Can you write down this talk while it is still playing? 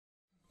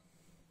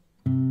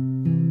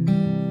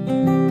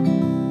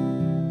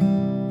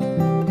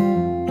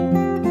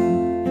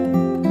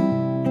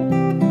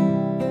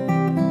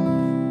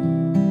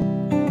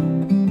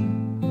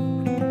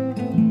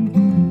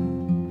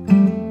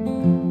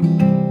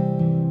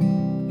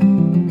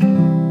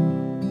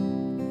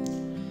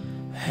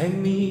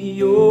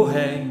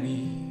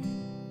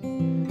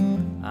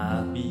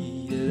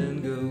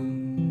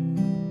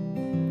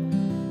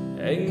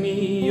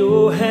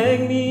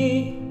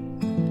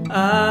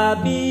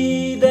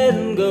be dead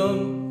and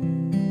gone.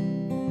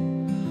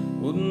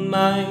 Wouldn't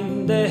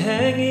mind the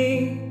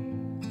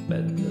hanging,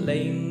 but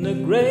lay in the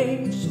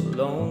grave so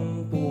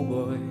long, poor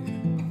boy.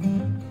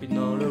 Been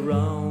all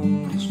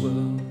around this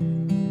world,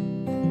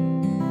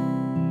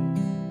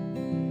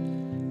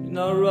 been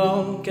all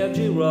around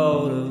Country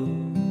Road,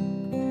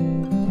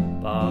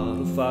 part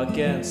of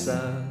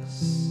Arkansas.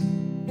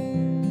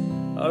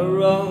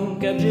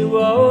 Around Country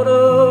Road,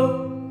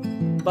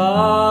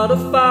 part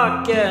of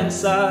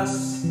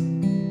Arkansas.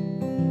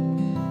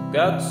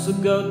 Got to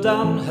go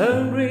down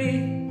hungry,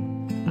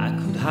 I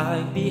could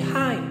hide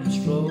behind a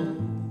straw.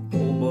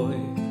 Oh boy,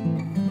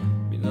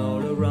 been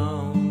all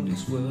around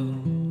this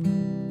world.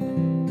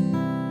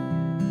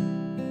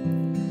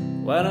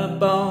 When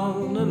up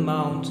on the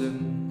mountain,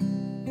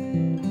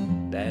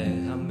 there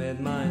I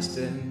met my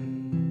stand.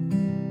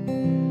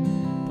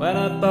 When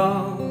up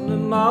on the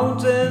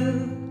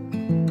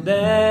mountain,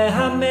 there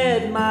I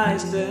met my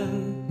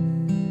stand.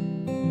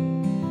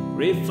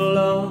 Rifle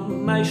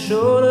on my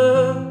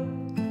shoulder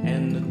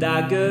and a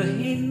dagger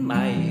in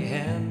my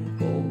hand.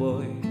 Oh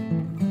boy,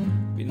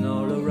 been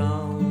all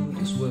around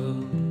this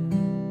world.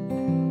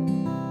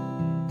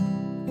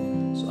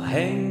 So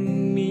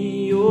hang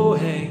me, oh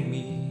hang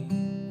me,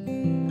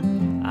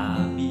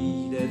 I'll be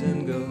dead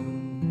and gone.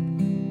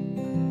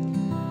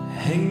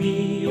 Hang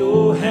me,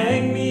 oh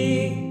hang me,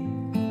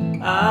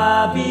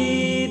 I'll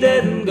be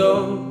dead and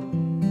gone.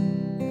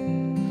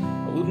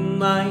 I wouldn't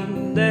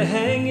mind the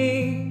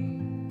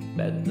hanging,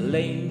 but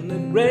lay in the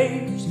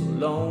grave so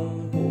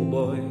long, poor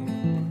boy.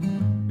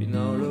 Been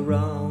all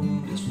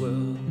around this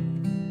world.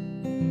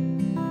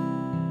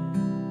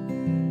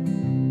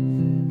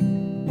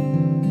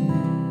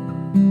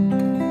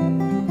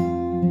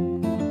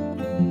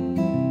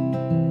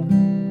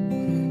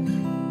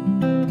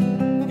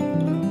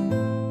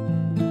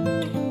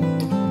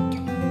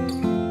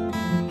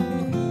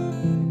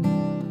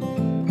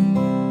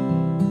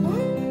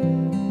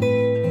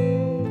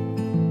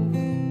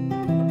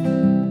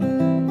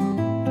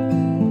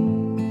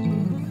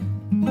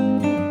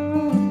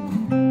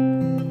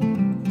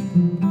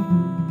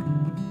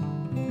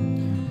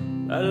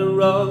 A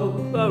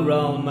rope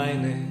around my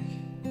neck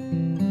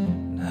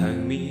and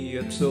hung me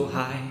up so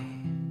high.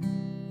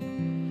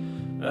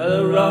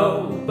 A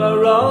rope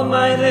around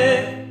my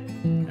neck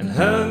and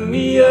hung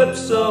me up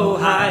so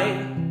high.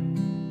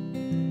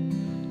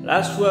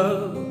 Last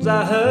words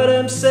I heard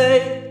him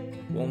say,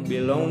 won't be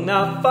long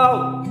now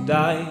before you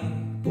die.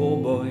 Poor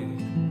boy,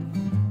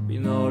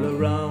 been all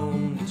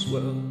around this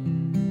world.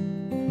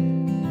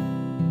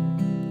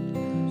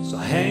 So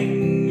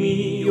hang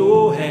me,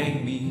 oh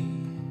hang me,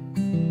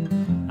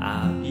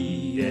 I'll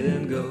be dead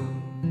and go.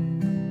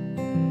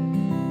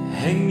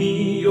 Hang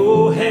me,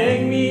 oh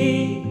hang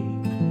me,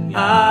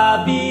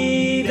 I'll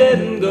be dead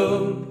and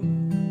go.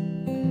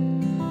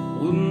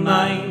 Wouldn't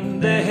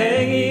mind the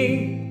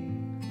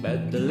hanging,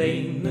 but the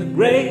lay in the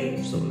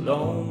grave so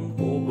long,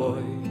 poor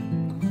boy.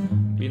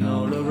 Been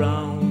all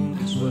around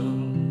this world.